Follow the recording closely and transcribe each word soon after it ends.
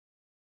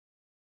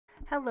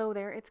Hello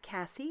there, it's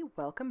Cassie.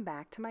 Welcome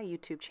back to my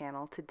YouTube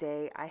channel.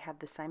 Today I have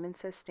the Simon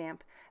Says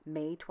Stamp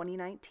May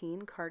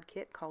 2019 card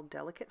kit called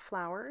Delicate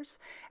Flowers,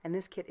 and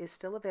this kit is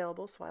still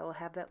available, so I will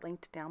have that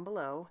linked down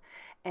below.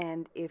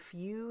 And if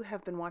you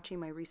have been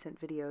watching my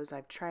recent videos,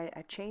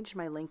 I've changed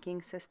my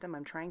linking system.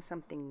 I'm trying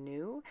something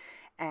new,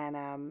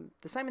 and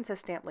the Simon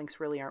Says Stamp links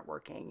really aren't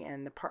working,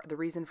 and the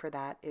reason for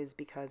that is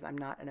because I'm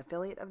not an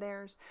affiliate of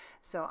theirs.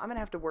 So I'm gonna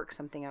have to work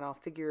something out. I'll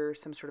figure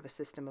some sort of a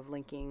system of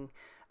linking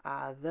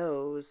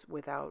those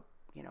without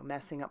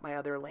messing up my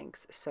other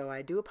links. So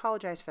I do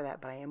apologize for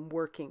that, but I am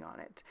working on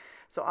it.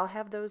 So I'll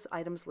have those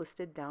items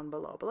listed down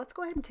below. But let's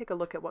go ahead and take a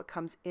look at what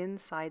comes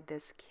inside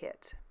this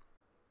kit.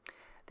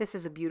 This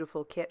is a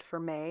beautiful kit for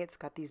May. It's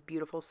got these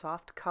beautiful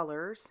soft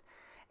colors,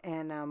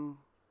 and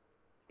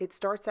it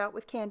starts out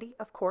with candy,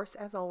 of course,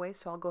 as always,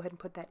 so I'll go ahead and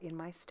put that in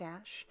my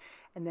stash,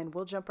 and then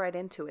we'll jump right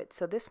into it.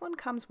 So this one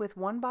comes with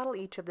one bottle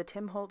each of the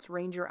Tim Holtz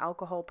Reinker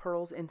alcohol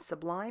pearls in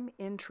Sublime,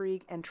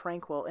 Intrigue, and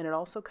Tranquil, and it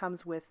also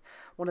comes with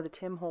one of the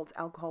Tim Holtz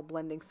alcohol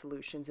blending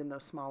solutions in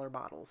those smaller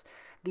bottles.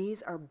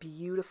 These are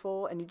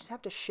beautiful, and you just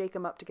have to shake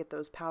them up to get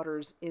those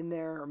powders in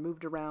there or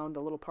moved around,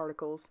 the little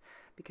particles,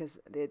 because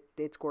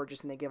it's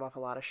gorgeous and they give off a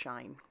lot of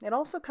shine. It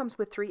also comes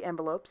with 3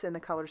 envelopes in the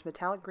colors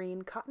metallic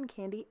green, cotton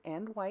candy,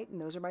 and white, and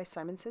those are by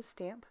Simon Says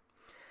Stamp.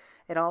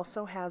 It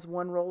also has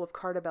 1 roll of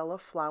Carta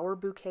flower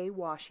bouquet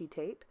washi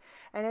tape,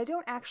 and I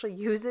don't actually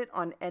use it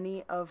on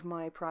any of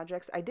my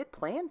projects. I did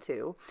plan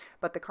to,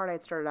 but the card I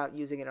had started out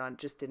using it on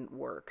just didn't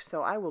work.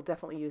 So I will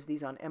definitely use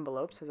these on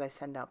envelopes as I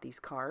send out these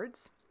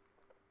cards.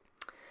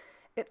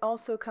 It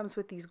also comes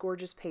with these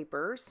gorgeous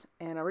papers,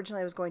 and originally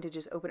I was going to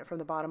just open it from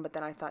the bottom, but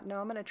then I thought, no,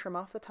 I'm going to trim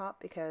off the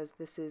top because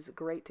this is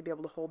great to be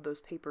able to hold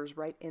those papers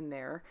right in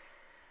there.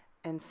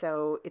 And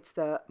so it's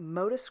the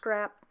Moda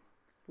Scrap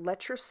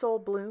Let Your Soul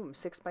Bloom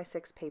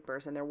 6x6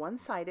 papers, and they're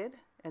one-sided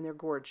and they're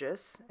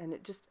gorgeous, and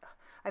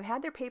I've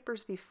had their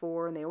papers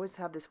before, and they always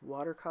have this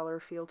watercolor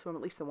feel to them,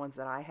 at least the ones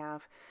that I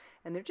have,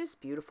 and they're just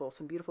beautiful.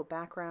 Some beautiful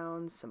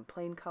backgrounds, some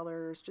plain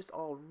colors, just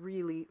all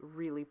really,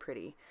 really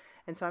pretty.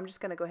 And so I'm just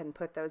going to go ahead and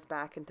put those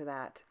back into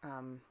that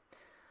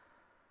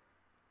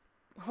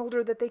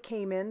holder that they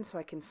came in so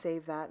I can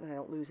save that and I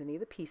don't lose any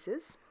of the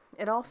pieces.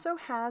 It also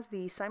has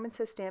the Simon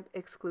Says Stamp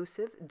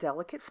exclusive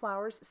Delicate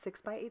Flowers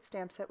 6x8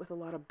 stamp set with a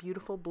lot of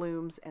beautiful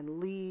blooms and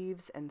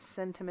leaves and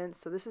sentiments.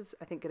 So this is,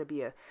 I think, going to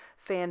be a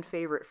fan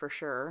favorite for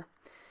sure.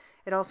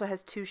 It also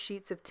has 2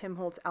 sheets of Tim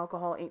Holtz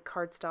alcohol ink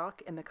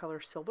cardstock in the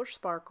color Silver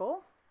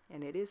Sparkle,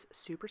 and it is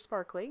super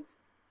sparkly.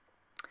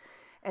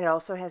 And it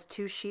also has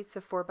 2 sheets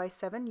of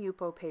 4x7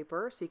 Yupo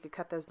paper, so you could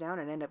cut those down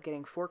and end up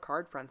getting 4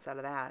 card fronts out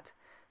of that.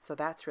 So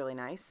that's really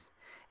nice.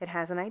 It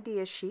has an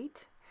idea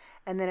sheet,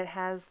 and then it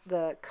has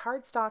the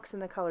cardstocks in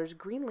the colors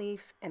Green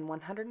Leaf and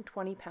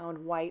 120-pound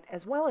white,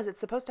 as well as it's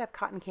supposed to have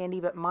cotton candy,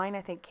 but mine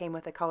I think came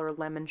with the color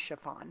Lemon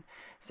Chiffon.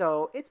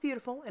 So it's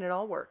beautiful and it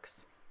all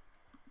works.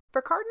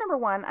 For card number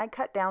 1, I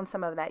cut down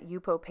some of that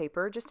Yupo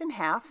paper just in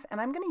half,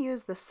 and I'm going to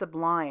use the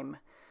Sublime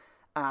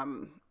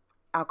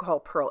alcohol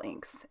pearl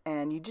inks,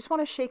 and you just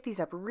want to shake these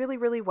up really,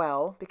 really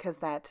well because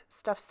that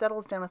stuff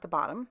settles down at the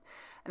bottom.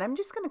 And I'm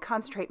just going to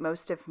concentrate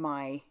most of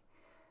my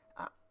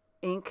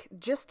ink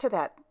just to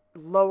that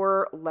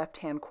lower left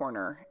hand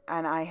corner,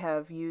 and I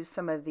have used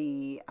some of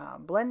the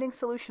blending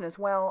solution as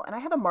well, and I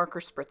have a marker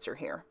spritzer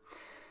here.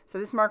 So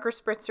this marker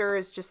spritzer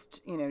is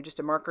just just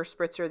a marker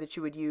spritzer that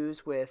you would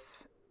use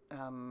with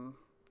some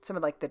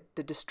of like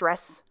the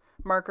distress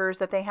markers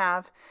that they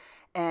have.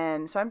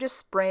 And so I'm just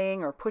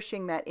spraying or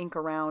pushing that ink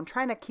around,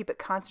 trying to keep it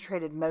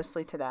concentrated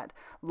mostly to that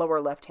lower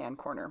left-hand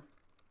corner.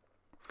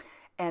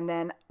 And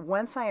then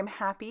once I am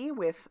happy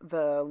with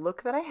the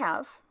look that I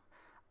have,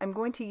 I'm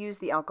going to use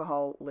the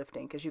alcohol lift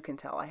ink. As you can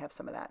tell, I have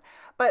some of that.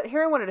 But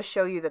here I wanted to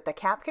show you that the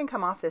cap can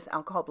come off this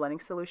alcohol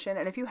blending solution,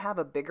 and if you have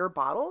a bigger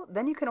bottle,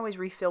 then you can always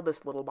refill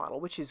this little bottle,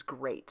 which is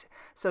great.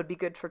 So it'd be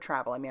good for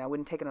travel. I mean, I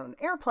wouldn't take it on an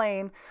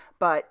airplane,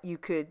 but you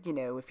could,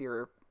 if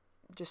you're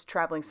just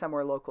traveling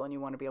somewhere local and you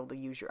want to be able to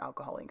use your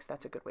alcohol inks,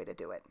 that's a good way to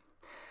do it.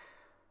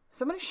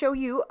 So I'm going to show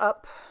you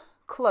up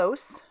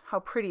close how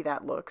pretty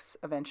that looks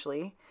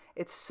eventually.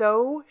 It's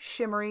so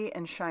shimmery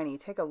and shiny.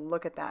 Take a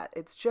look at that.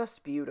 It's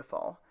just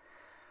beautiful.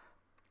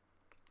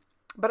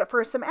 But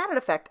for some added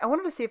effect, I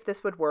wanted to see if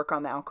this would work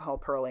on the alcohol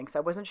pearl inks. I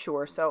wasn't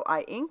sure, so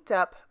I inked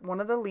up one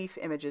of the leaf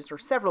images, or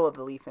several of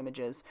the leaf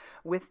images,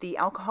 with the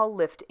alcohol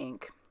lift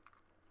ink.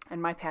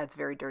 And my pad's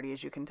very dirty,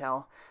 as you can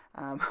tell.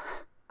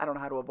 I don't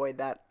know how to avoid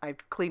that. I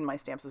clean my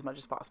stamps as much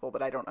as possible,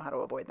 but I don't know how to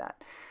avoid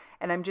that.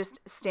 And I'm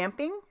just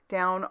stamping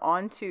down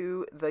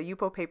onto the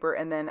Yupo paper,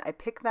 and then I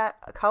pick that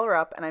color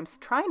up, and I'm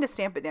trying to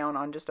stamp it down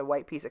on just a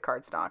white piece of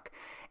cardstock.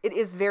 It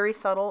is very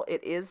subtle.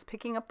 It is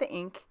picking up the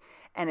ink,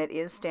 and it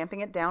is stamping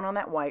it down on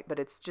that white, but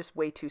it's just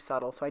way too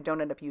subtle, so I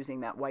don't end up using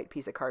that white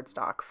piece of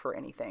cardstock for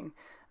anything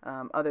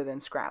other than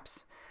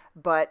scraps.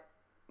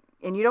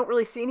 And you don't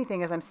really see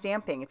anything as I'm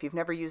stamping. If you've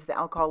never used the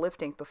alcohol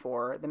lift ink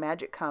before, the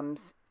magic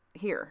comes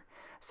here.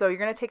 So you're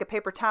going to take a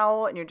paper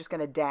towel and you're just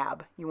going to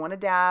dab. You want to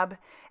dab,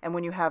 and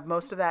when you have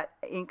most of that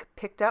ink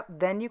picked up,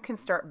 then you can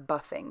start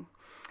buffing.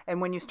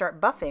 And when you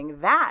start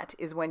buffing, that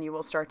is when you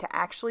will start to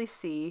actually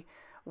see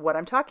what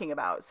I'm talking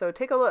about. So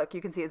take a look. You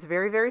can see it's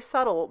very, very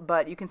subtle,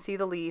 but you can see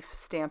the leaf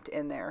stamped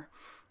in there.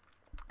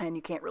 And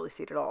you can't really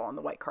see it at all on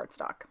the white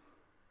cardstock.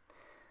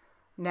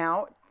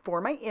 Now, for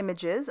my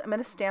images, I'm going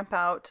to stamp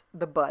out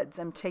the buds.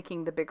 I'm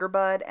taking the bigger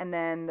bud and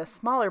then the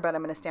smaller bud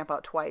I'm going to stamp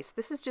out twice.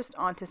 This is just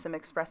onto some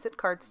Express It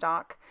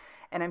cardstock,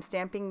 and I'm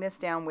stamping this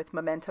down with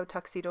Memento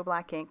Tuxedo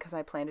black ink because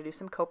I plan to do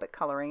some Copic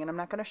coloring, and I'm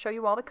not going to show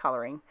you all the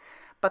coloring.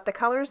 But the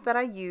colors that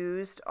I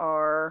used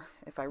are,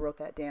 if I wrote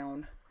that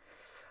down,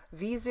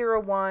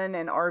 V01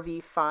 and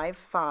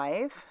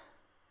RV55.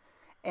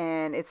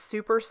 And it's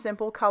super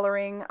simple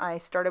coloring. I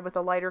started with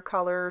a lighter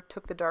color,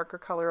 took the darker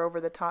color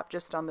over the top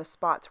just on the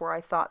spots where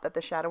I thought that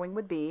the shadowing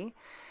would be.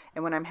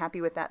 And when I'm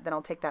happy with that, then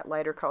I'll take that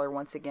lighter color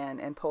once again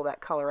and pull that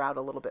color out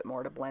a little bit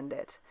more to blend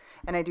it.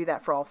 And I do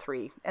that for all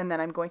three. And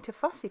then I'm going to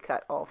fussy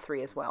cut all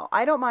three as well.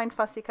 I don't mind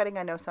fussy cutting.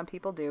 I know some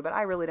people do, but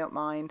I really don't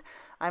mind.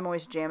 I'm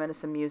always jamming to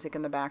some music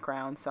in the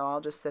background, so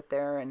I'll just sit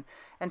there and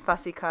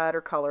fussy cut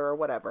or color or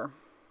whatever.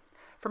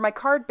 For my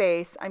card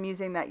base, I'm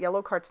using that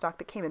yellow cardstock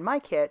that came in my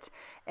kit,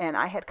 and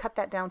I had cut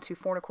that down to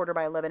 4 1/4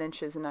 by 11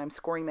 inches, and I'm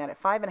scoring that at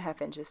 5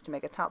 1/2 inches to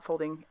make a top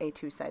folding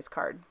A2 size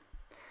card.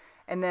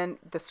 And then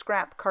the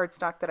scrap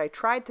cardstock that I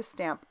tried to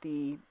stamp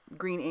the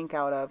green ink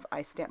out of,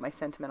 I stamped my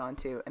sentiment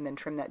onto and then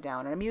trim that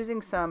down. And I'm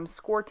using some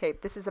score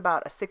tape. This is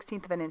about a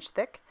 1/16 of an inch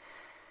thick,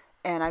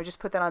 and I just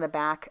put that on the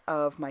back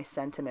of my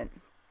sentiment.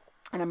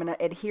 And I'm going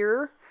to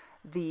adhere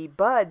the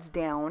buds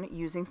down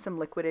using some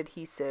liquid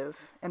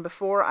adhesive. And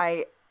before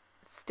I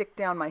stick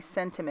down my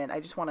sentiment, I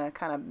just want to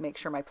kind of make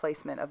sure my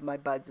placement of my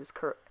buds is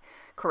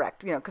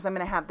correct, you know, because I'm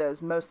going to have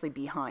those mostly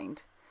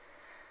behind.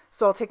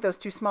 So I'll take those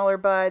 2 smaller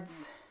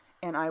buds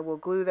and I will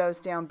glue those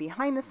down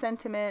behind the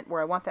sentiment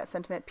where I want that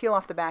sentiment, peel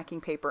off the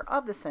backing paper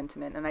of the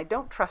sentiment, and I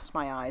don't trust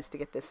my eyes to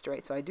get this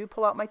straight, so I do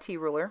pull out my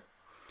T-ruler,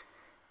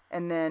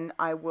 and then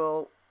I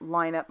will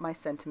line up my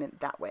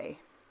sentiment that way,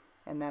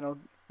 and that'll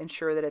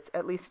ensure that it's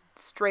at least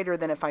straighter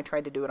than if I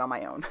tried to do it on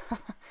my own.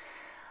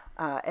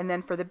 And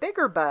then for the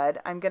bigger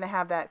bud, I'm going to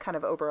have that kind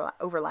of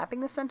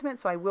overlapping the sentiment,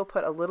 so I will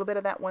put a little bit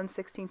of that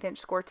 1/16 inch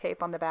score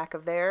tape on the back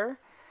of there,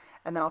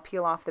 and then I'll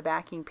peel off the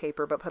backing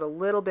paper, but put a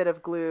little bit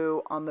of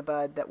glue on the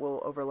bud that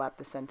will overlap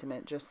the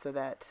sentiment just so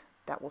that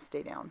that will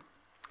stay down.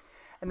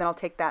 And then I'll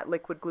take that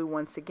liquid glue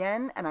once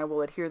again, and I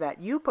will adhere that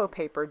Yupo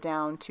paper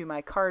down to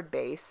my card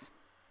base.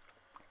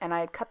 And I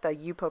had cut the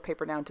Yupo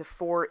paper down to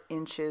 4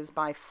 inches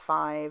by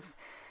 5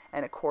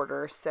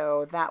 1/4,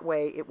 so that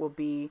way it will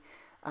be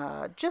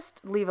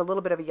just leave a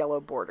little bit of a yellow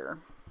border.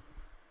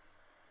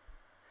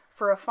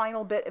 For a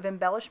final bit of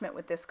embellishment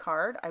with this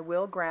card, I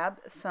will grab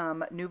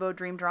some Nuvo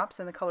Dream Drops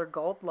in the color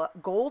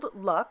Gold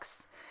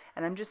Luxe,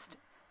 and I'm just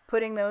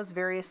putting those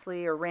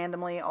variously or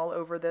randomly all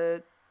over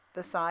the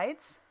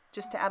sides,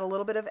 just to add a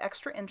little bit of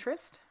extra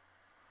interest.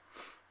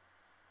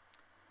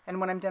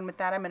 And when I'm done with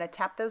that, I'm going to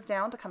tap those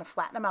down to kind of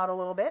flatten them out a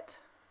little bit,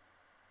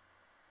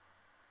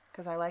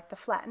 because I like the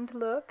flattened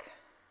look.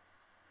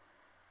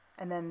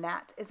 And then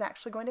that is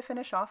actually going to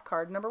finish off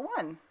card number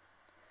 1.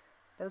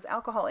 Those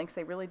alcohol inks,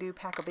 they really do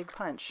pack a big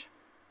punch.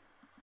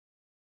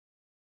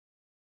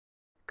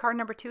 Card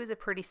number 2 is a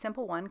pretty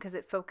simple one because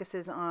it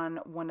focuses on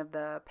one of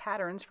the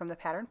patterns from the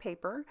pattern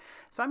paper.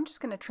 So I'm just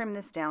going to trim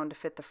this down to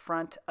fit the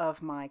front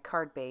of my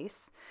card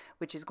base,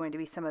 which is going to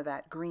be some of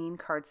that green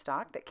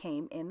cardstock that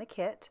came in the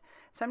kit.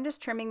 So I'm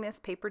just trimming this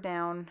paper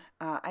down.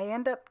 I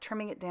end up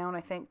trimming it down,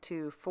 I think,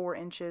 to 4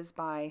 inches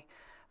by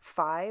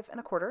 5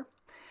 1/4.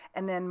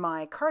 And then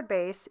my card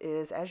base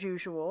is, as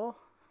usual,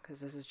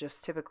 because this is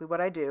just typically what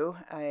I do,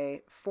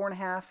 a 4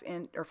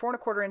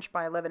 1/4 inch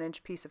by 11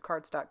 inch piece of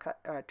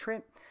cardstock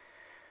trim,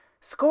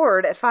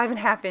 scored at 5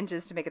 1/2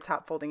 inches to make a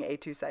top folding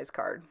A2 size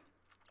card.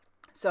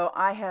 So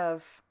I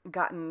have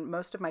gotten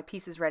most of my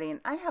pieces ready,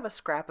 and I have a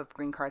scrap of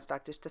green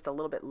cardstock just a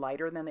little bit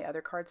lighter than the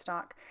other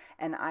cardstock,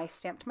 and I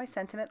stamped my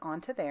sentiment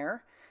onto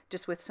there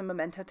just with some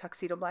Memento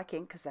Tuxedo black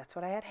ink because that's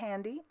what I had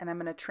handy, and I'm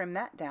going to trim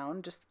that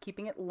down, just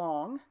keeping it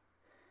long,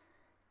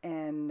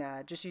 and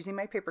just using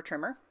my paper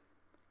trimmer,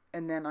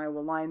 and then I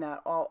will line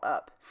that all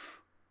up,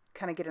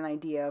 kind of get an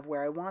idea of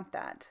where I want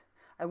that.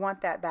 I want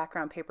that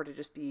background paper to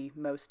just be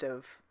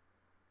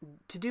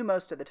to do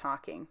most of the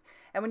talking.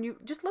 And when you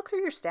just look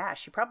through your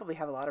stash, you probably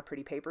have a lot of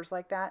pretty papers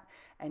like that,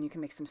 and you can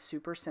make some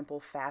super simple,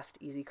 fast,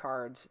 easy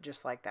cards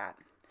just like that.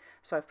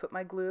 So I've put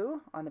my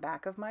glue on the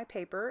back of my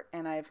paper,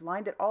 and I've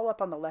lined it all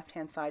up on the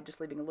left-hand side, just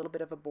leaving a little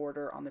bit of a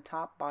border on the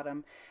top,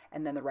 bottom,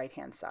 and then the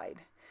right-hand side.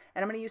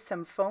 And I'm going to use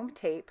some foam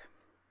tape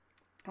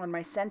on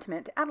my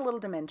sentiment to add a little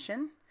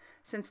dimension.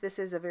 Since this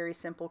is a very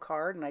simple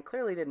card and I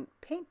clearly didn't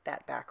paint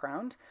that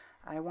background,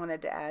 I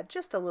wanted to add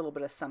just a little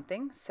bit of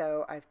something.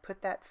 So I've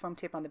put that foam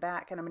tape on the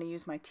back, and I'm going to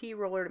use my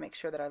T-ruler to make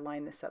sure that I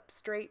line this up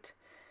straight,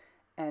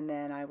 and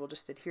then I will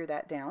just adhere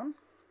that down.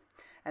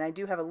 And I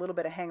do have a little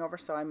bit of hangover,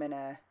 so I'm going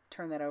to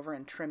turn that over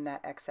and trim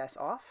that excess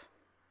off.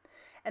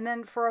 And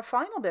then for a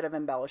final bit of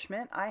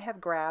embellishment, I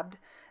have grabbed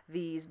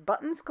these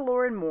Buttons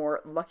Galore and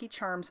More Lucky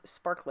Charms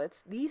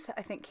Sparklets. These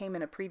I think came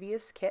in a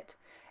previous kit,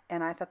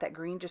 and I thought that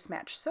green just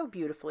matched so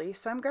beautifully.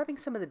 So I'm grabbing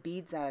some of the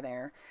beads out of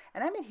there,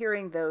 and I'm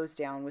adhering those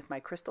down with my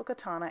Crystal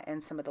Katana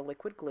and some of the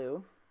liquid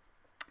glue.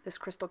 This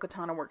Crystal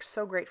Katana works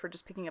so great for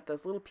just picking up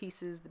those little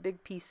pieces, the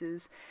big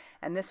pieces,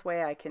 and this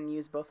way I can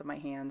use both of my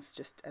hands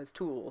just as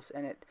tools,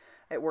 and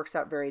it works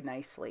out very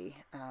nicely.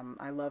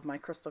 I love my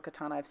Crystal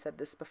Katana. I've said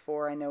this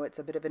before. I know it's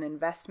a bit of an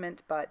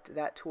investment, but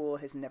that tool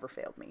has never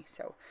failed me.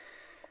 So,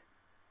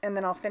 and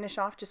then I'll finish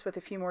off just with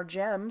a few more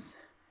gems,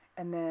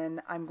 and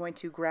then I'm going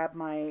to grab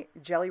my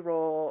Jelly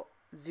Roll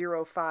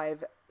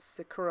 05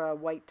 Sakura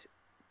White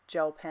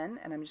gel pen,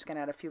 and I'm just going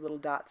to add a few little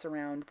dots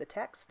around the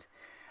text.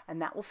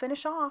 And that will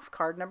finish off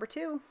card number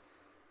 2.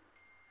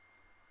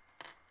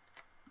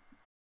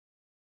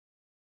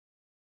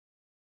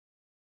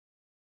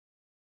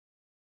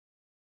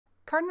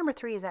 Card number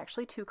 3 is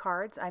actually 2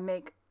 cards. I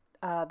make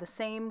the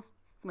same,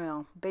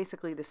 well,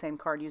 basically the same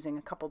card using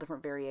a couple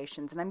different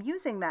variations. And I'm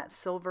using that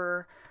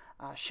silver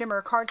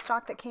shimmer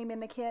cardstock that came in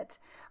the kit.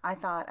 I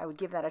thought I would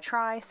give that a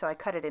try, so I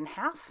cut it in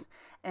half.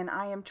 And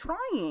I am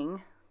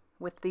trying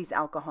with these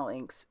alcohol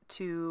inks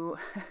to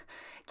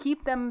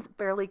keep them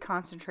fairly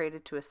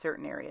concentrated to a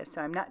certain area.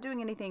 So I'm not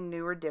doing anything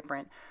new or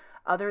different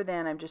other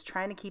than I'm just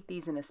trying to keep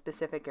these in a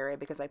specific area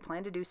because I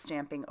plan to do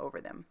stamping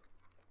over them.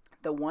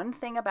 The one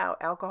thing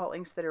about alcohol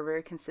inks that are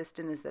very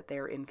consistent is that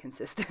they're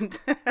inconsistent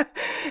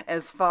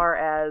as far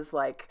as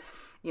like,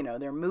 you know,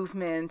 their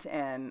movement,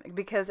 and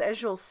because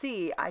as you'll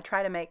see, I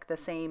try to make the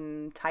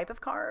same type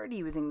of card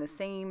using the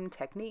same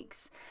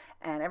techniques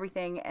and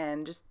everything,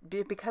 and just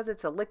because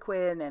it's a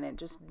liquid and it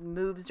just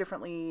moves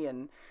differently,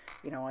 and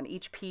you know, on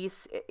each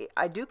piece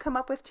I do come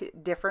up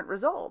with different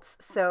results.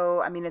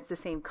 So I mean, it's the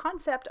same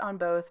concept on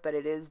both, but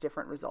it is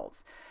different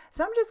results.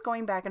 So I'm just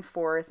going back and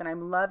forth, and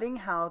I'm loving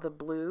how the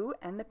blue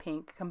and the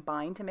pink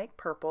combine to make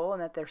purple,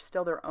 and that they're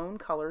still their own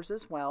colors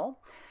as well.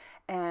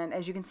 And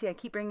as you can see, I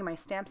keep bringing my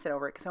stamp set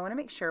over it because I want to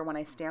make sure when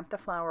I stamp the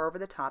flower over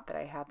the top that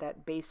I have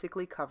that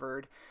basically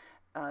covered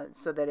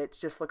so that it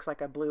just looks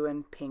like a blue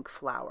and pink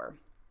flower.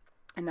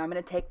 And now I'm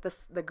going to take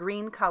the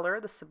green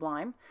color, the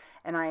Sublime,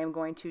 and I am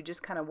going to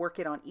just kind of work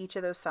it on each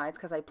of those sides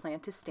because I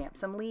plan to stamp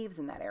some leaves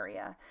in that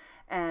area.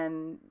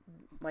 And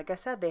like I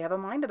said, they have a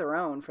mind of their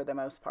own for the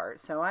most part.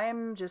 So I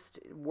am just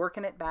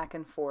working it back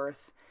and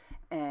forth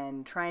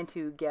and trying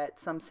to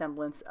get some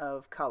semblance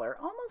of color.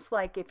 Almost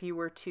like if you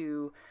were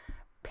to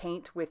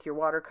paint with your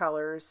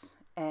watercolors,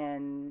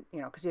 and you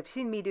know, because you've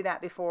seen me do that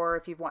before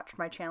if you've watched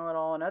my channel at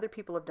all, and other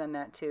people have done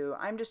that too.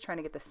 I'm just trying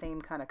to get the same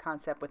kind of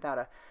concept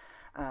without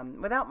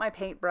my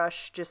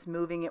paintbrush, just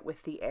moving it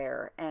with the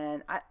air.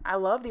 And I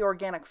love the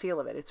organic feel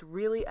of it. It's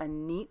really a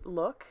neat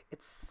look.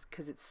 It's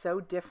because it's so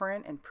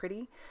different and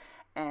pretty,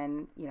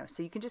 and you know,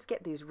 so you can just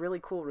get these really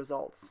cool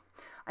results.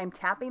 I'm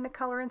tapping the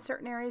color in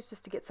certain areas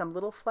just to get some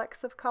little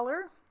flecks of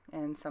color,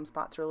 and some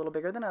spots are a little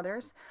bigger than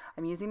others.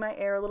 I'm using my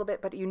air a little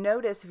bit, but you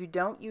notice if you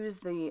don't use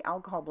the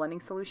alcohol blending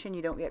solution,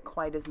 you don't get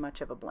quite as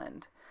much of a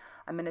blend.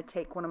 I'm going to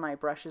take one of my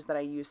brushes that I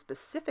use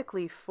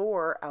specifically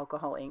for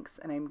alcohol inks,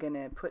 and I'm going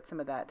to put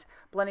some of that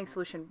blending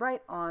solution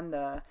right on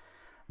the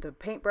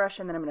paintbrush,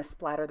 and then I'm going to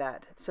splatter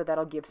that. So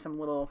that'll give some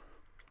little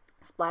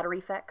splatter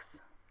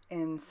effects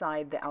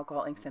inside the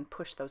alcohol inks and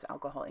push those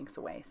alcohol inks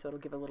away. So it'll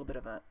give a little bit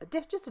of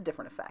just a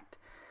different effect.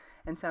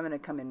 And so I'm going to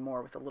come in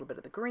more with a little bit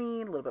of the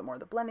green, a little bit more of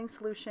the blending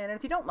solution. And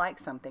if you don't like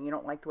something, you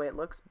don't like the way it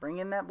looks, bring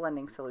in that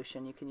blending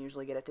solution. You can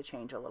usually get it to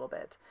change a little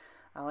bit.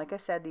 Like I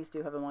said, these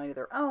do have a mind of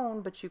their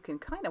own, but you can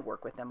kind of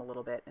work with them a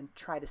little bit and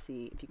try to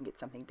see if you can get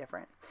something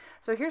different.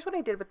 So here's what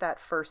I did with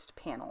that first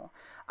panel.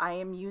 I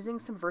am using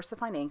some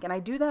VersaFine ink, and I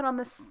do that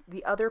on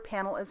the other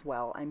panel as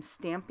well. I'm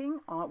stamping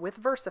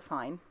with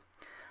VersaFine,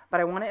 but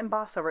I want to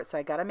emboss over it, so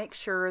I got to make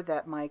sure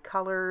that my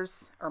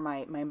colors or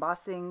my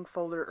embossing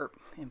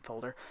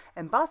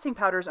embossing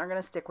powders aren't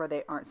going to stick where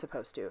they aren't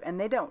supposed to. And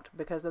they don't,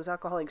 because those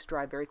alcohol inks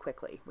dry very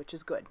quickly, which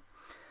is good.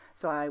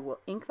 So I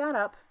will ink that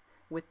up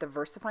with the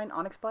VersaFine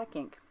Onyx Black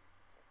ink,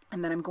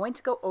 and then I'm going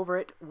to go over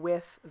it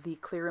with the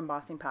clear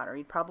embossing powder.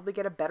 You'd probably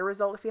get a better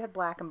result if you had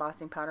black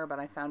embossing powder, but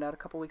I found out a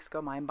couple weeks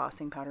ago my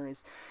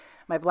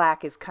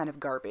black is kind of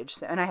garbage,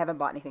 and I haven't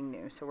bought anything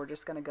new, so we're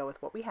just going to go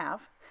with what we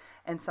have.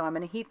 And so I'm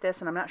going to heat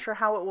this, and I'm not sure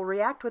how it will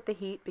react with the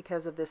heat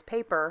because of this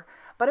paper,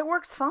 but it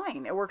works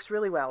fine. It works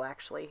really well,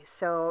 actually.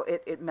 So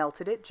it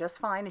melted it just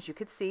fine, as you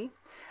could see,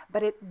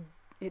 but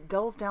it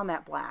dulls down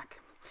that black.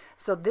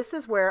 So this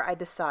is where I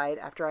decide,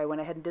 after I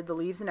went ahead and did the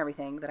leaves and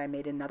everything, that I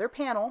made another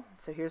panel.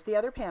 So here's the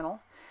other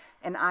panel,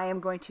 and I am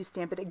going to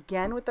stamp it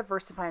again with the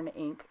VersaFine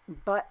ink,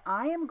 but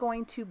I am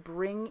going to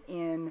bring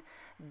in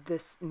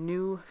this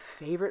new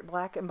favorite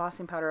black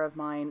embossing powder of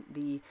mine,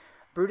 the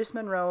Brutus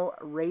Monroe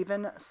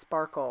Raven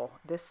Sparkle.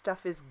 This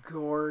stuff is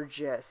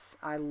gorgeous.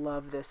 I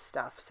love this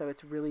stuff. So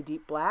it's really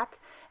deep black,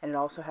 and it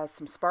also has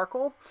some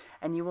sparkle,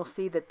 and you will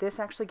see that this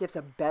actually gives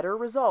a better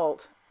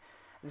result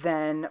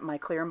than my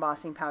clear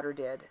embossing powder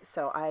did.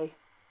 So I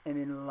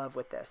am in love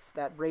with this.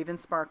 That Raven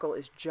Sparkle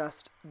is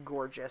just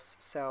gorgeous.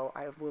 So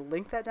I will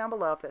link that down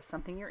below if that's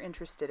something you're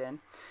interested in.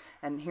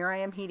 And here I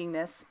am heating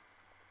this.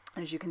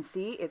 And as you can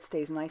see, it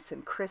stays nice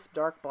and crisp,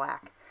 dark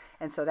black.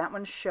 And so that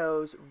one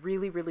shows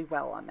really, really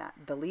well on that.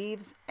 The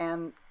leaves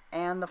and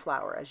the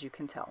flower, as you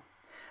can tell.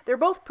 They're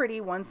both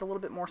pretty. One's a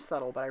little bit more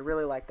subtle, but I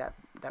really like that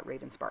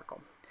Raven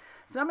Sparkle.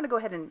 So now I'm going to go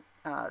ahead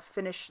and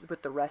finish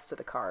with the rest of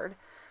the card.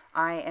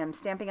 I am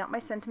stamping out my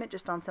sentiment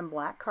just on some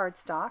black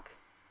cardstock,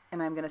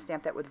 and I'm going to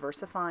stamp that with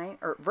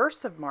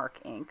Versamark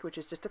ink, which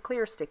is just a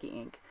clear sticky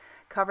ink.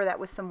 Cover that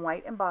with some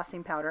white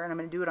embossing powder, and I'm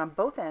going to do it on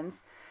both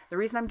ends. The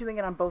reason I'm doing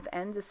it on both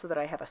ends is so that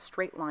I have a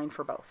straight line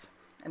for both,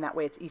 and that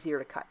way it's easier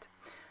to cut.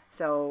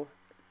 So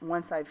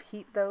once I've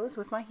heated those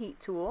with my heat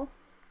tool,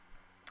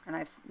 and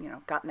I've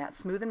gotten that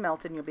smooth and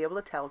melted, and you'll be able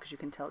to tell because you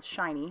can tell it's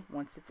shiny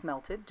once it's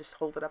melted. Just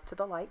hold it up to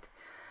the light,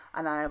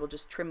 and then I will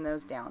just trim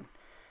those down,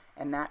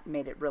 and that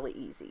made it really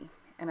easy.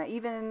 And I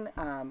even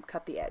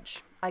cut the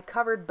edge. I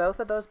covered both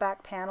of those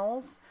back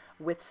panels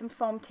with some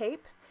foam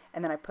tape,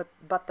 and then I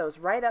butt those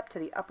right up to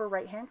the upper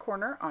right hand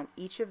corner on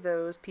each of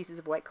those pieces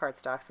of white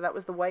cardstock. So that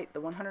was the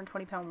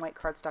 120-pound white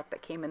cardstock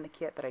that came in the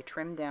kit that I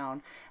trimmed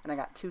down, and I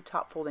got 2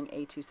 top folding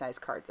A2 size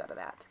cards out of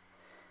that.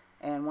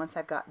 And once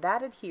I've got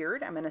that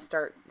adhered, I'm going to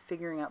start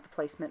figuring out the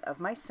placement of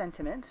my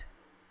sentiment.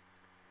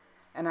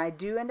 And I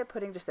do end up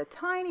putting just a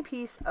tiny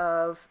piece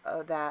of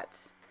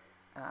that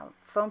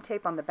foam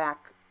tape on the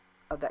back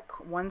of that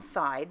one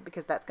side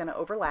because that's going to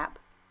overlap.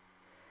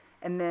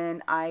 And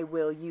then I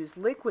will use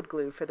liquid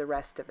glue for the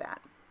rest of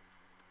that.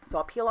 So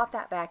I'll peel off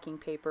that backing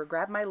paper,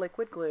 grab my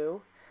liquid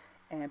glue,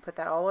 and put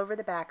that all over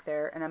the back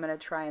there. And I'm going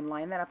to try and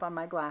line that up on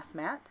my glass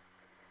mat.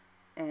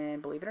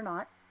 And believe it or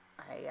not,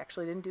 I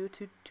actually didn't do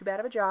too bad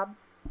of a job.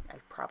 I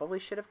probably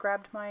should have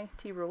grabbed my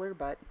T-ruler,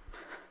 but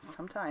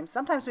sometimes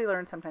we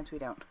learn, sometimes we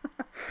don't.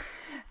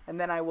 And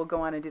then I will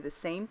go on and do the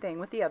same thing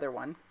with the other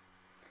one.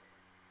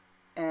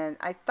 And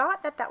I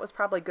thought that was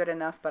probably good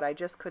enough, but I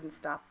just couldn't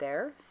stop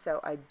there.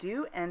 So I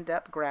do end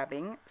up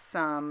grabbing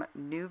some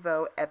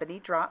Nouveau Ebony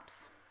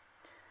drops.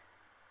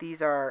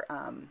 These are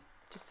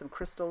just some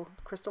crystal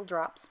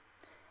drops.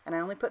 And I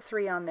only put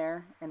 3 on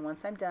there. And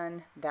once I'm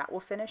done, that will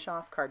finish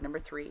off card number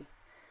 3.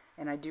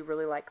 And I do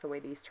really like the way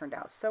these turned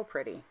out. So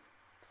pretty.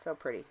 So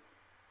pretty.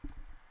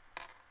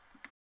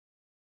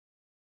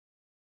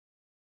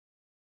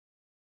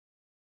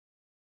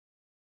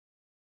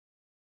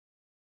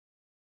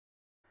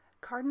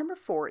 Card number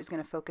 4 is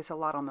going to focus a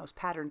lot on those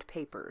patterned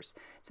papers.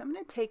 So I'm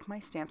going to take my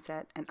stamp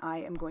set and I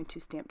am going to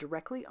stamp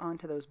directly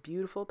onto those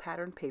beautiful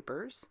patterned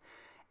papers.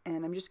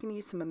 And I'm just going to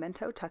use some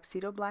Memento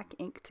Tuxedo Black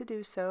ink to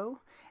do so.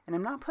 And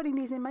I'm not putting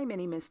these in my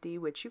Mini Misty,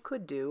 which you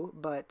could do,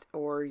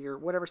 or your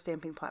whatever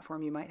stamping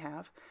platform you might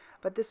have.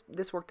 But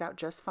this worked out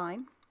just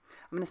fine.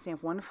 I'm going to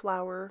stamp 1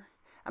 flower.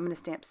 I'm going to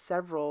stamp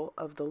several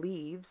of the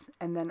leaves,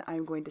 and then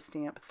I'm going to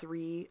stamp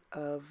 3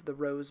 of the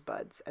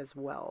rosebuds as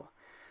well.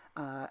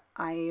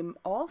 I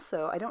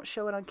don't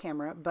show it on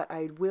camera, but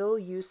I will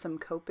use some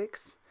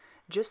Copics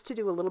just to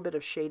do a little bit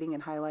of shading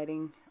and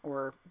highlighting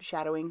or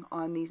shadowing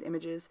on these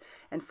images.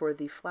 And for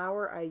the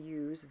flower, I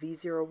use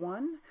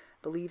V01,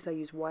 the leaves I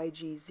use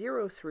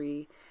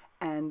YG03,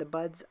 and the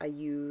buds I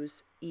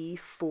use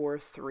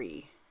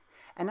E43.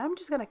 And I'm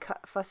just going to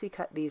fussy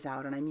cut these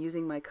out, and I'm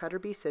using my Cutter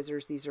Bee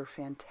scissors. These are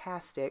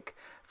fantastic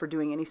for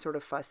doing any sort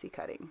of fussy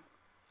cutting.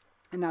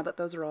 And now that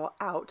those are all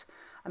out,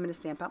 I'm going to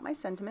stamp out my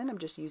sentiment. I'm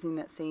just using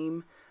that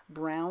same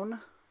brown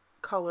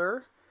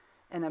color,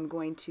 and I'm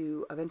going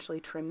to eventually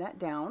trim that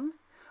down.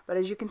 But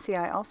as you can see,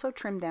 I also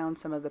trimmed down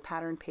some of the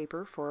pattern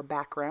paper for a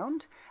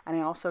background, and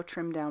I also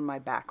trimmed down my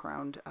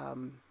background,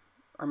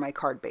 or my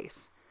card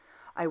base.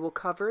 I will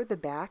cover the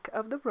back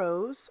of the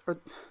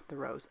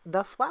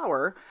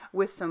flower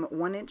with some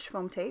 1-inch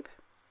foam tape,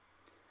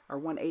 or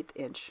 1/8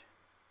 inch.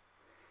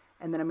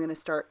 And then I'm going to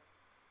start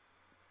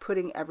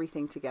putting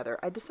everything together.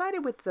 I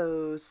decided with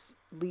those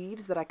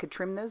leaves that I could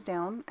trim those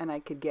down and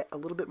I could get a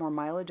little bit more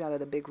mileage out of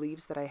the big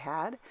leaves that I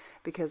had,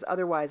 because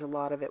otherwise a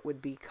lot of it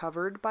would be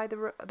covered by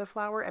the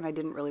flower, and I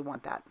didn't really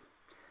want that.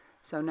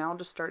 So now I'll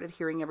just start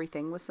adhering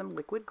everything with some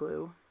liquid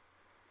glue,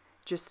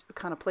 just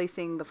kind of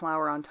placing the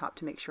flower on top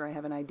to make sure I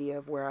have an idea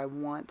of where I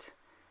want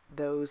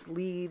those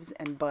leaves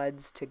and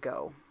buds to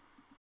go.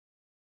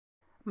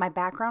 My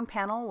background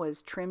panel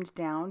was trimmed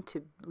down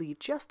to leave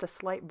just a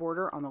slight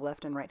border on the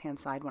left and right hand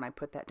side when I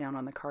put that down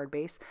on the card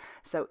base.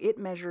 So it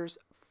measures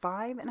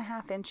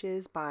 5.5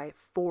 inches by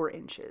 4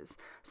 inches.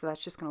 So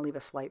that's just going to leave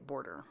a slight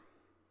border.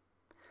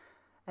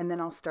 And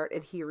then I'll start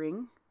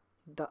adhering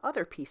the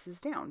other pieces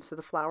down. So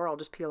the flower, I'll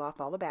just peel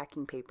off all the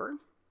backing paper.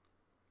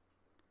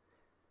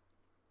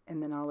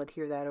 And then I'll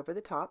adhere that over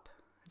the top.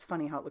 It's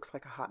funny how it looks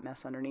like a hot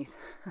mess underneath.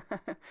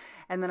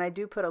 And then I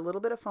do put a little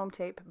bit of foam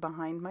tape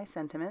behind my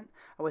sentiment.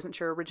 I wasn't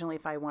sure originally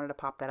if I wanted to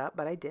pop that up,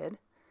 but I did.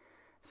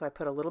 So I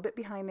put a little bit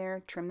behind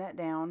there, trim that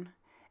down,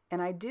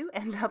 and I do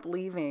end up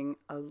leaving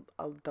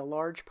the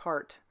large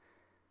part,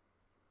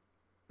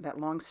 that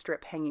long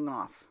strip hanging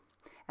off.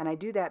 And I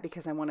do that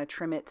because I want to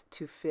trim it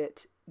to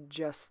fit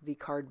just the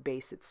card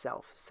base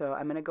itself. So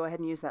I'm going to go ahead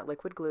and use that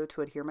liquid glue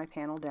to adhere my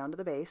panel down to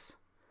the base.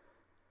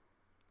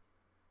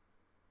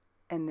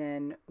 And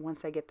then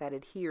once I get that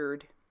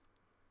adhered,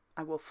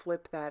 I will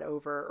flip that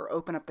over or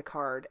open up the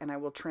card and I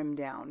will trim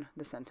down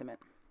the sentiment.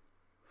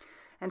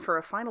 And for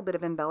a final bit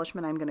of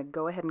embellishment, I'm going to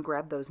go ahead and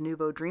grab those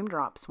Nuvo Dream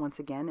Drops once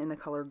again in the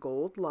color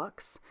Gold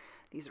Luxe.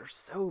 These are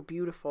so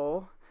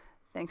beautiful.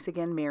 Thanks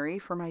again, Mary,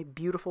 for my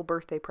beautiful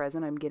birthday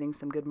present. I'm getting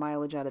some good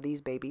mileage out of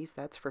these babies,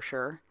 that's for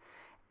sure.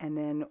 And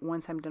then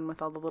once I'm done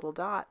with all the little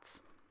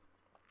dots,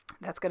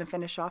 that's going to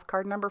finish off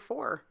card number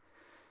 4.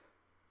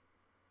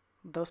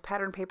 Those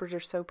pattern papers are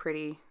so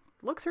pretty.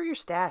 Look through your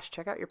stash.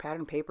 Check out your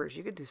pattern papers.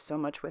 You could do so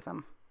much with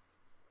them.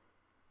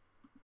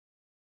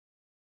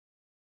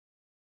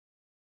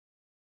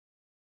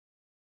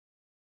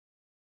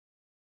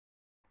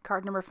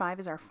 Card number 5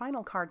 is our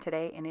final card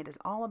today, and it is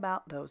all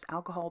about those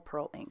alcohol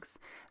pearl inks.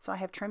 So I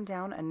have trimmed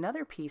down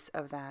another piece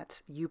of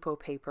that Yupo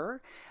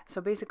paper. So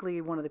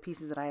basically one of the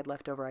pieces that I had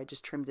left over, I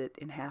just trimmed it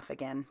in half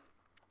again.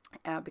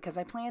 Because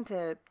I plan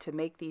to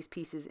make these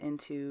pieces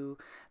into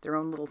their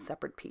own little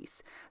separate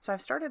piece. So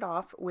I've started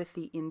off with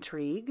the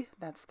Intrigue,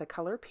 that's the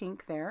color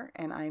pink there,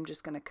 and I'm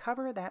just going to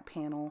cover that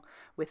panel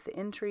with the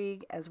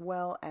Intrigue as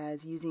well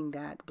as using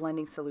that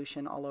blending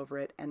solution all over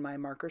it and my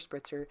marker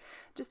spritzer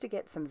just to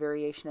get some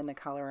variation in the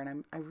color,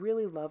 and I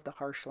really love the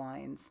harsh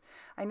lines.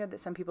 I know that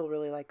some people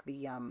really like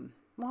the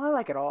well, I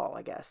like it all,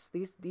 I guess.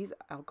 These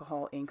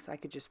alcohol inks I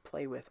could just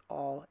play with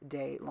all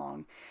day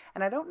long.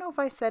 And I don't know if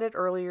I said it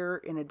earlier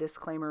in a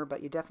disclaimer,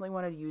 but you definitely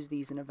want to use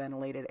these in a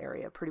ventilated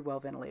area, pretty well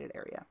ventilated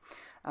area,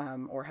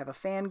 or have a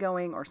fan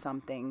going or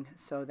something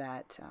so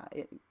that,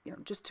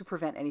 just to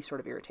prevent any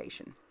sort of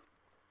irritation.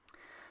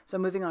 So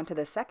moving on to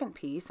the second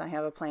piece, I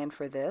have a plan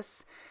for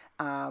this.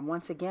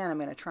 Once again, I'm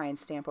going to try and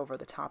stamp over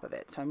the top of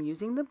it. So I'm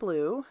using the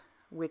blue,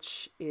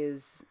 which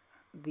is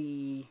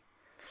the...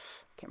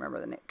 can't remember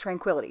the name,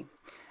 Tranquility.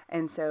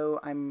 And so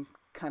I'm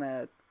kind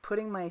of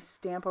putting my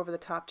stamp over the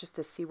top just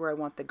to see where I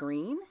want the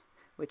green,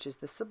 which is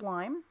the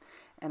Sublime.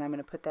 And I'm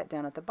going to put that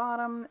down at the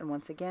bottom. And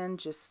once again,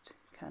 just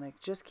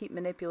keep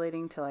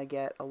manipulating till I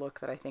get a look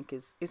that I think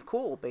is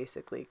cool,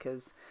 basically.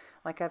 Because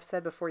like I've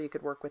said before, you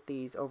could work with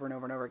these over and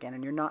over and over again,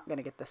 and you're not going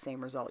to get the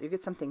same result. You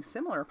get something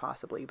similar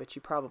possibly, but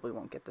you probably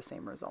won't get the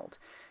same result.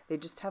 They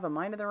just have a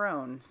mind of their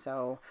own.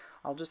 So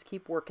I'll just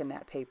keep working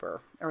that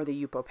paper, or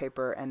the Yupo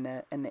paper, and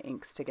the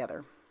inks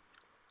together.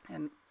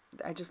 And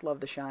I just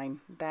love the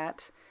shine.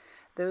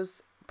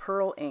 Those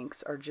pearl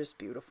inks are just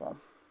beautiful.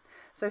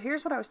 So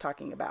here's what I was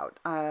talking about.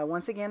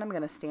 Once again, I'm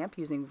going to stamp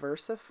using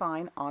Versa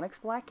Fine Onyx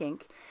Black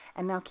ink.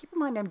 And now keep in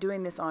mind I'm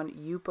doing this on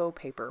Yupo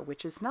paper,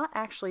 which is not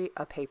actually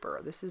a paper.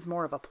 This is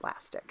more of a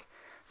plastic.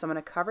 So I'm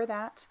going to cover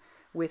that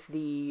with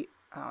the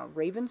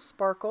Raven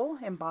Sparkle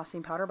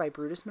embossing powder by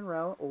Brutus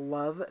Monroe.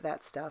 Love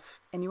that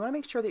stuff. And you want to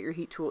make sure that your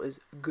heat tool is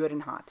good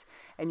and hot.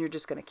 And you're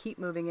just going to keep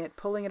moving it,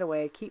 pulling it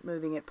away, keep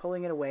moving it,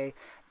 pulling it away,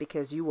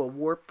 because you will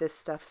warp this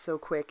stuff so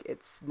quick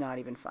it's not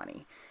even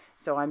funny.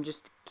 So I'm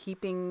just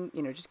keeping,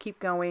 just keep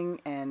going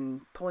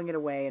and pulling it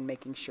away and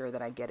making sure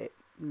that I get it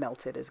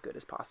melted as good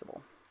as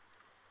possible.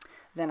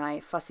 Then I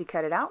fussy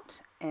cut it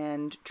out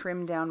and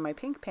trim down my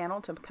pink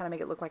panel to kind of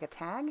make it look like a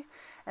tag.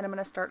 And I'm going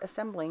to start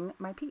assembling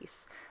my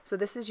piece. So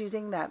this is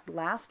using that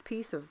last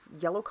piece of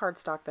yellow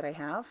cardstock that I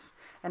have.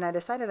 And I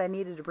decided I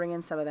needed to bring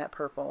in some of that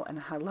purple.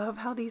 And I love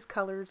how these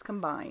colors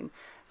combine.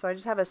 So I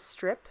just have a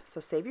strip. So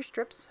save your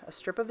strips. A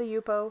strip of the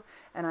Yupo.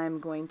 And I'm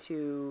going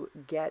to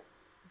get...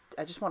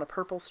 I just want a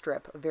purple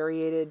strip,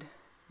 variated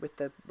with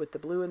the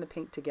blue and the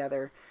pink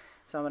together.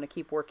 So I'm going to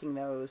keep working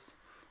those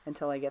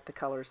until I get the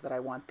colors that I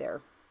want there,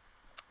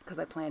 because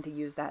I plan to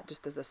use that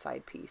just as a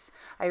side piece.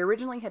 I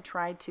originally had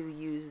tried to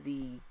use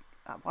the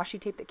washi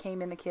tape that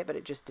came in the kit, but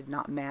it just did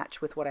not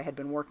match with what I had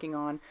been working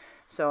on.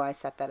 So I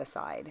set that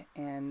aside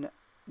and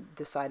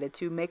decided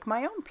to make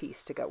my own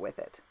piece to go with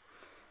it.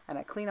 And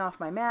I clean off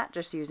my mat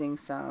just using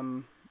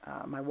some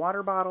my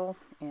water bottle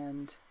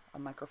and a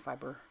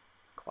microfiber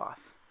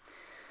cloth.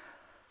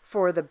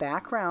 For the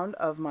background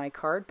of my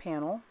card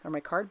panel, or my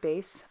card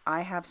base,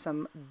 I have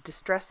some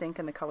Distress ink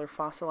in the color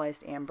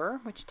Fossilized Amber,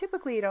 which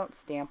typically you don't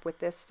stamp with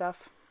this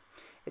stuff.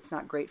 It's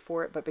not great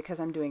for it, but because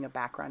I'm doing a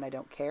background, I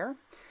don't care.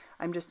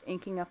 I'm just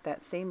inking up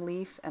that same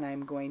leaf, and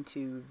I'm going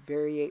to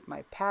variate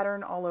my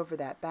pattern all over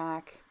that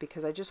back,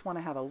 because I just want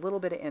to have a little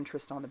bit of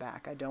interest on the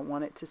back. I don't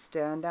want it to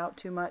stand out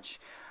too much,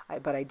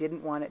 but I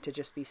didn't want it to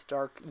just be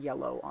stark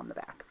yellow on the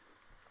back.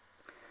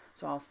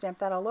 So I'll stamp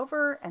that all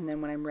over, and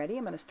then when I'm ready,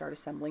 I'm going to start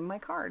assembling my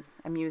card.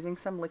 I'm using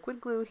some liquid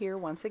glue here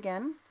once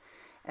again,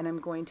 and I'm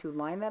going to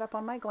line that up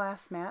on my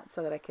glass mat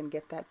so that I can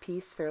get that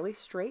piece fairly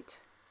straight.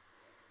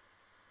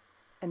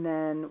 And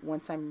then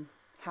once I'm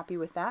happy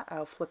with that,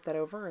 I'll flip that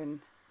over and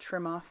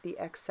trim off the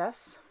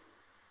excess.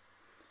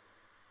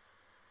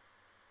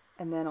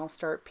 And then I'll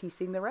start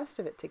piecing the rest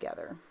of it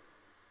together.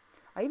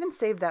 I even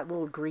saved that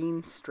little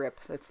green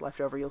strip that's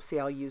left over. You'll see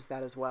I'll use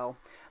that as well.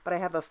 But I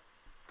have a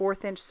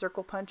 1/4 inch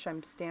circle punch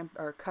I'm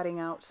cutting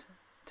out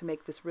to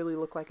make this really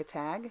look like a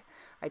tag.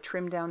 I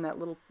trim down that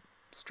little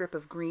strip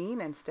of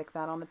green and stick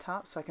that on the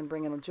top so I can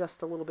bring in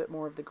just a little bit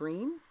more of the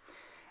green.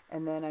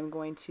 And then I'm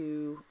going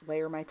to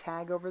layer my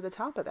tag over the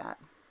top of that.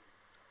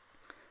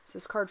 So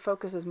this card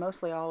focuses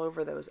mostly all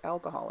over those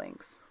alcohol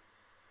inks.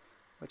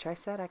 which I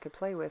said I could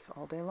play with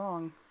all day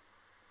long.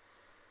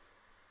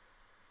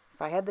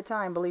 If I had the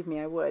time, believe me,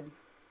 I would.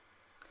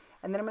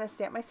 And then I'm going to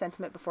stamp my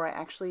sentiment before I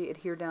actually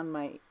adhere down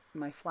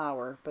my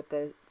flower. But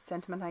the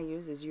sentiment I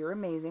use is "You're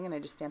amazing," and I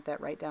just stamp that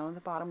right down at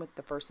the bottom with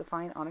the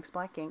VersaFine Onyx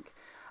Black ink.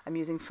 I'm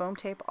using foam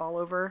tape all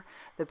over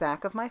the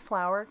back of my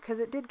flower because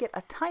it did get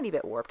a tiny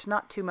bit warped.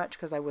 Not too much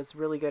because I was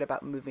really good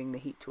about moving the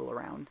heat tool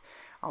around.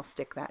 I'll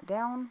stick that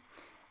down.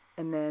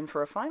 And then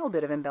for a final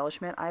bit of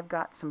embellishment, I've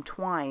got some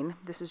twine.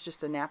 This is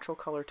just a natural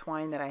color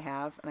twine that I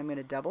have, and I'm going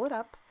to double it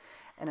up,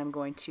 and I'm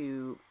going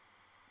to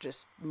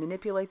just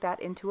manipulate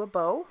that into a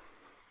bow.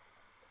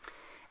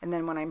 And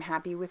then when I'm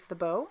happy with the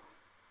bow,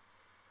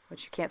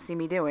 which you can't see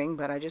me doing,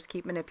 but I just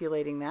keep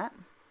manipulating that,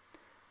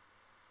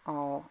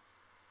 I'll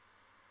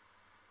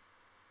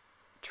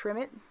trim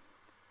it,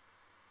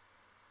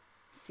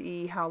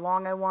 see how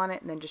long I want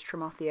it, and then just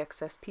trim off the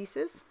excess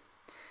pieces.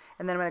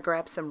 And then I'm going to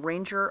grab some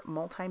Reinker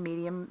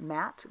Multi-Medium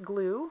Matte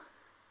Glue,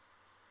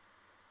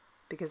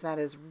 because that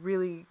is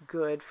really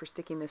good for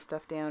sticking this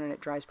stuff down and it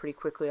dries pretty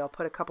quickly. I'll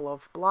put a couple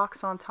of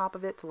blocks on top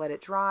of it to let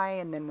it dry,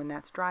 and then when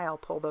that's dry, I'll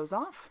pull those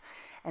off.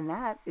 And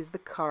that is the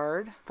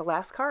card, the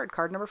last card,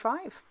 card number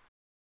 5.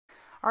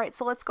 Alright,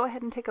 so let's go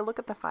ahead and take a look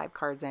at the 5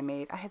 cards I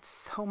made. I had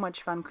so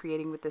much fun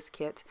creating with this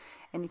kit.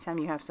 Anytime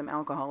you have some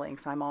alcohol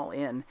inks, I'm all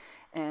in.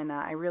 And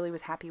I really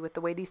was happy with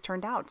the way these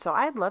turned out. So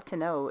I'd love to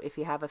know if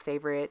you have a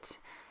favorite,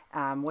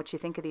 what you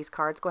think of these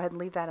cards. Go ahead and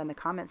leave that in the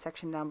comment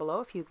section down below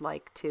if you'd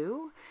like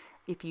to.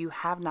 If you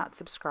have not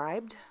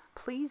subscribed,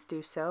 please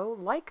do so.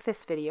 Like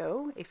this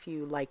video if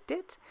you liked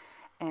it.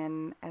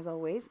 And as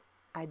always,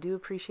 I do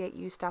appreciate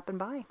you stopping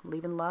by,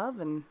 leaving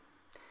love, and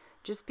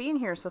just being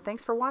here. So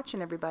thanks for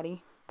watching,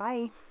 everybody.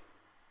 Bye.